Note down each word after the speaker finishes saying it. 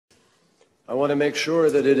I want to make sure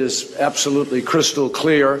that it is absolutely crystal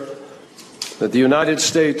clear that the United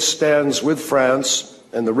States stands with France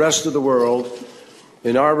and the rest of the world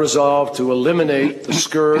in our resolve to eliminate the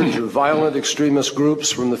scourge of violent extremist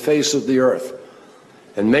groups from the face of the earth.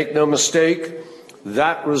 And make no mistake,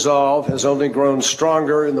 that resolve has only grown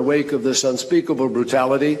stronger in the wake of this unspeakable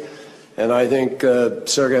brutality. And I think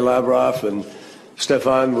Sergei Lavrov and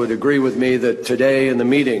Stefan would agree with me that today in the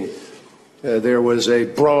meeting there was a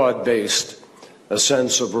broad-based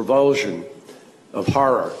sense of revulsion, of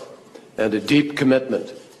horror, and a deep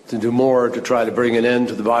commitment to do more to try to bring an end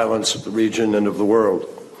to the violence of the region and of the world.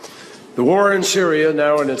 The war in Syria,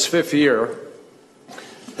 now in its 5th year,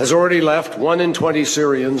 has already left 1 in 20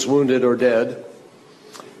 Syrians wounded or dead.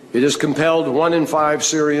 It has compelled 1 in 5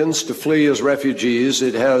 Syrians to flee as refugees.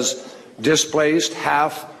 It has displaced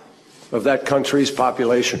half of that country's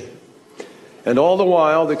population. And all the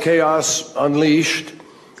while, the chaos unleashed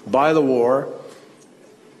by the war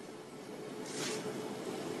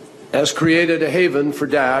has created a haven for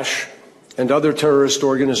Daesh and other terrorist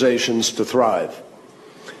organizations to thrive.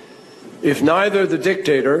 If neither the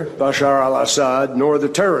dictator, Bashar al-Assad, nor the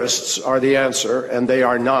terrorists are the answer, and they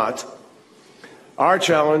are not, our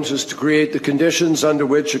challenge is to create the conditions under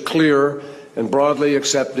which a clear and broadly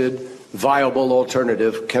accepted, viable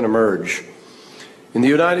alternative can emerge. In the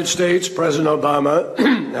United States, President Obama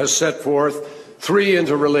has set forth 3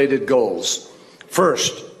 interrelated goals.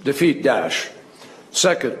 First, defeat Daesh.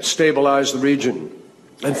 Second, stabilize the region.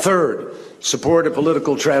 And third, support a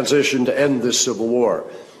political transition to end this civil war.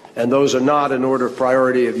 And those are not in order of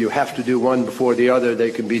priority. If you have to do one before the other,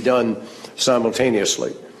 they can be done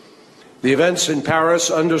simultaneously. The events in Paris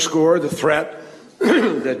underscore the threat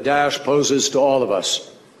that Daesh poses to all of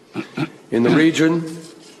us in the region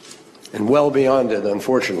and well beyond it,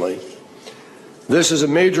 unfortunately. This is a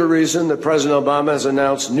major reason that President Obama has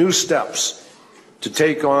announced new steps to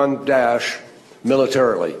take on Daesh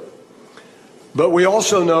militarily. But we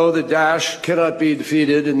also know that Daesh cannot be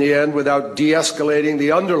defeated in the end without de-escalating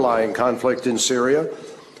the underlying conflict in Syria,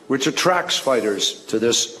 which attracts fighters to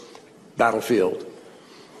this battlefield.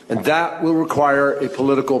 And that will require a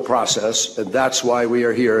political process, and that's why we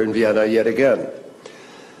are here in Vienna yet again.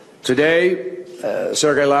 Today,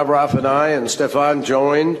 Sergei Lavrov and I and Stefan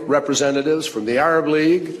joined representatives from the Arab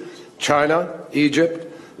League, China, Egypt,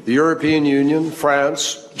 the European Union,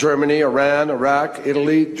 France, Germany, Iran, Iraq,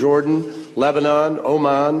 Italy, Jordan, Lebanon,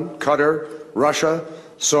 Oman, Qatar, Russia,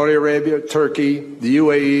 Saudi Arabia, Turkey, the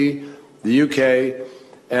UAE, the UK,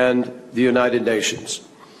 and the United Nations.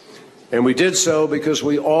 And we did so because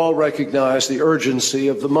we all recognize the urgency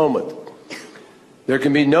of the moment. There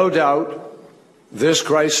can be no doubt this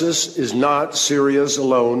crisis is not Syria's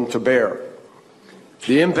alone to bear.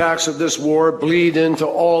 The impacts of this war bleed into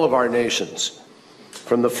all of our nations,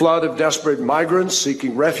 from the flood of desperate migrants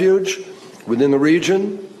seeking refuge within the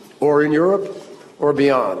region or in Europe or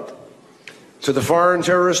beyond, to the foreign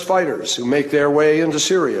terrorist fighters who make their way into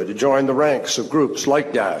Syria to join the ranks of groups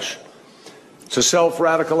like Daesh, to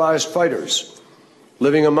self-radicalized fighters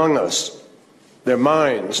living among us, their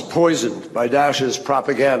minds poisoned by Daesh's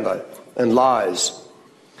propaganda and lies.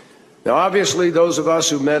 Now, obviously, those of us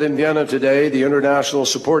who met in Vienna today, the International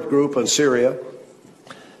Support Group on Syria,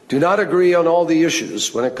 do not agree on all the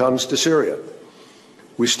issues when it comes to Syria.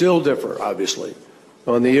 We still differ, obviously,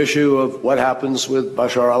 on the issue of what happens with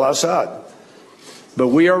Bashar al-Assad. But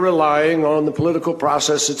we are relying on the political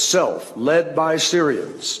process itself, led by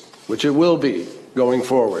Syrians, which it will be going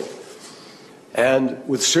forward, and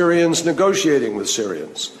with Syrians negotiating with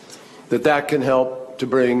Syrians, that can help to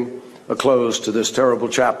bring a close to this terrible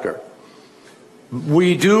chapter.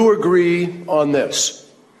 We do agree on this.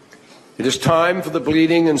 It is time for the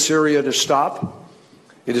bleeding in Syria to stop.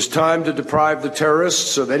 It is time to deprive the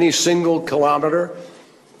terrorists of any single kilometer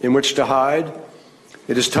in which to hide.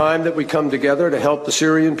 It is time that we come together to help the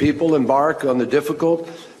Syrian people embark on the difficult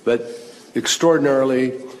but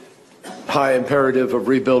extraordinarily high imperative of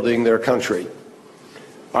rebuilding their country.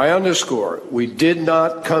 I underscore, we did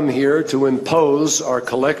not come here to impose our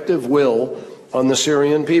collective will on the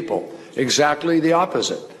Syrian people. Exactly the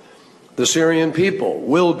opposite. The Syrian people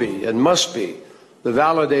will be and must be the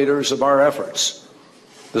validators of our efforts.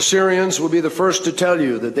 The Syrians will be the first to tell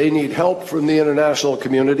you that they need help from the international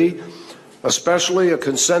community, especially a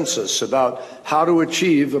consensus about how to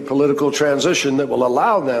achieve a political transition that will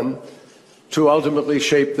allow them to ultimately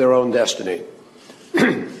shape their own destiny.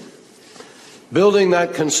 Building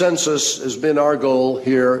that consensus has been our goal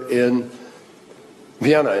here in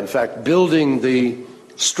Vienna. In fact, building the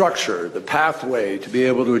structure, the pathway to be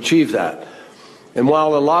able to achieve that. And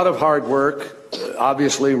while a lot of hard work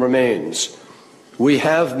obviously remains, we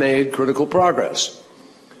have made critical progress.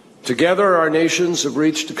 Together, our nations have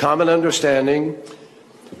reached a common understanding,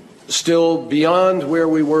 still beyond where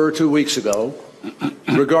we were 2 weeks ago,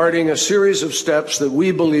 regarding a series of steps that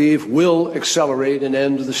we believe will accelerate an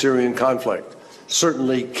end to the Syrian conflict,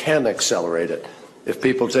 certainly can accelerate it if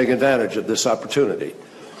people take advantage of this opportunity.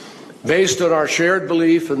 Based on our shared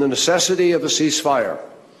belief in the necessity of a ceasefire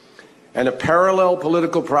and a parallel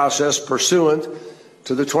political process pursuant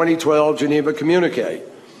to the 2012 Geneva Communique,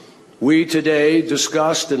 we today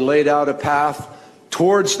discussed and laid out a path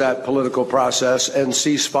towards that political process and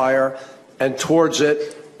ceasefire, and towards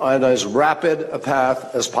it on as rapid a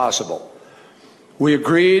path as possible. We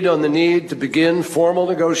agreed on the need to begin formal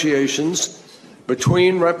negotiations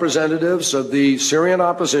between representatives of the Syrian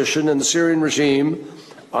opposition and the Syrian regime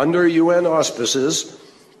under UN auspices,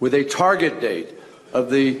 with a target date of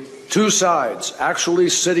the two sides actually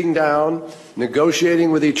sitting down, negotiating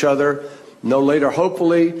with each other, no later,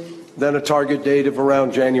 hopefully, than a target date of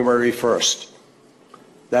around January 1st.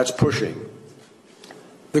 That's pushing.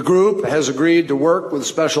 The group has agreed to work with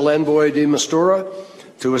Special Envoy de Mistura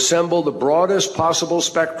to assemble the broadest possible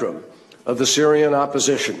spectrum of the Syrian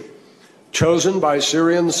opposition, chosen by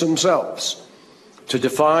Syrians themselves, to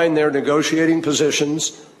define their negotiating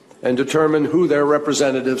positions and determine who their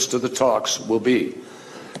representatives to the talks will be.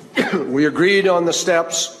 We agreed on the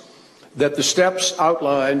steps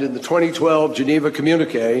outlined in the 2012 Geneva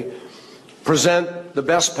Communique present the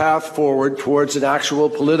best path forward towards an actual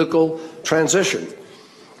political transition.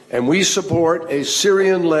 And we support a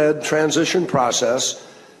Syrian-led transition process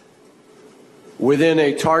within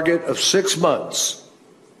a target of 6 months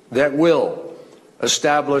that will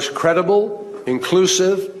establish credible,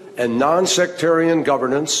 inclusive, and non-sectarian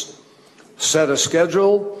governance, set a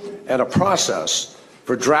schedule and a process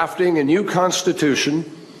for drafting a new constitution,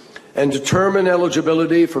 and determine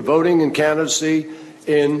eligibility for voting and candidacy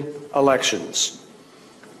in elections.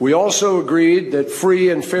 We also agreed that free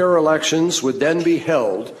and fair elections would then be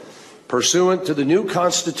held pursuant to the new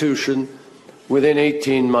constitution within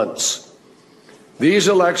 18 months. These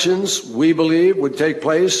elections, we believe, would take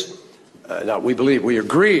place, we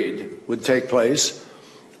agreed would take place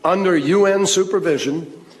under UN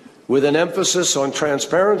supervision, with an emphasis on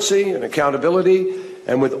transparency and accountability,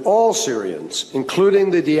 and with all Syrians, including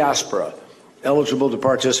the diaspora, eligible to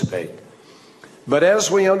participate. But as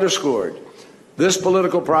we underscored, this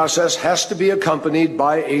political process has to be accompanied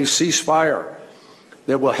by a ceasefire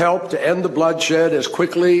that will help to end the bloodshed as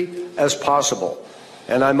quickly as possible.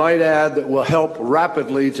 And I might add that will help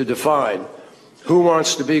rapidly to define who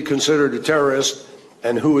wants to be considered a terrorist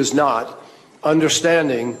and who is not,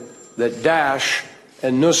 understanding that Daesh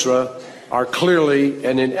and Nusra are clearly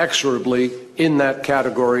and inexorably in that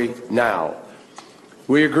category now.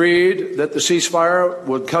 We agreed that the ceasefire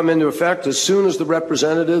would come into effect as soon as the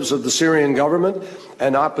representatives of the Syrian government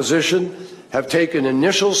and opposition have taken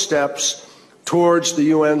initial steps towards the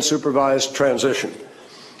UN-supervised transition.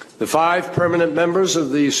 The 5 permanent members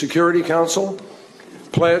of the Security Council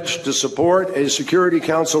pledged to support a Security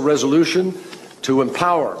Council resolution to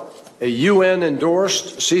empower a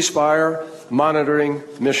UN-endorsed ceasefire monitoring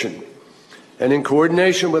mission. And in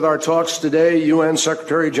coordination with our talks today, UN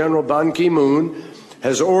Secretary General Ban Ki-moon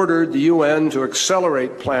has ordered the UN to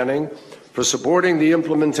accelerate planning for supporting the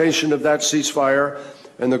implementation of that ceasefire,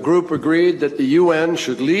 and the group agreed that the UN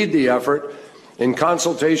should lead the effort in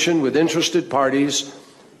consultation with interested parties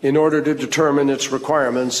in order to determine its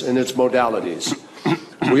requirements and its modalities.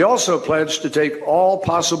 We also pledged to take all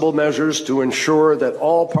possible measures to ensure that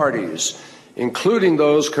all parties, including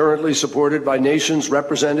those currently supported by nations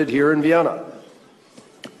represented here in Vienna,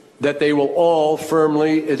 that they will all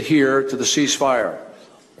firmly adhere to the ceasefire.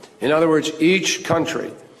 In other words, each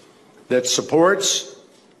country that supports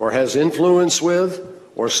or has influence with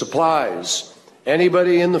or supplies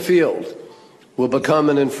anybody in the field will become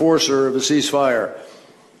an enforcer of a ceasefire.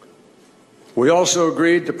 We also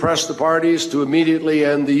agreed to press the parties to immediately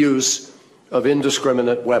end the use of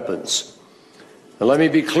indiscriminate weapons. And let me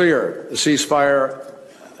be clear, the ceasefire,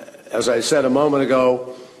 as I said a moment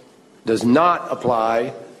ago, does not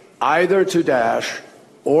apply either to Daesh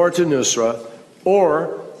or to Nusra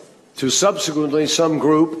or to subsequently some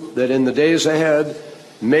group that in the days ahead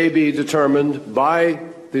may be determined by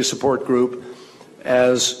the support group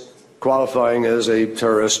as qualifying as a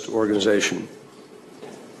terrorist organization.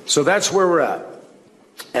 So that's where we're at.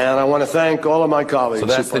 And I want to thank all of my colleagues. So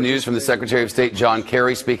that's the news from the Secretary of State, John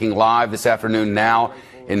Kerry, speaking live this afternoon now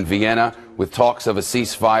in Vienna, with talks of a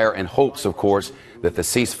ceasefire and hopes, of course, that the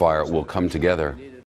ceasefire will come together.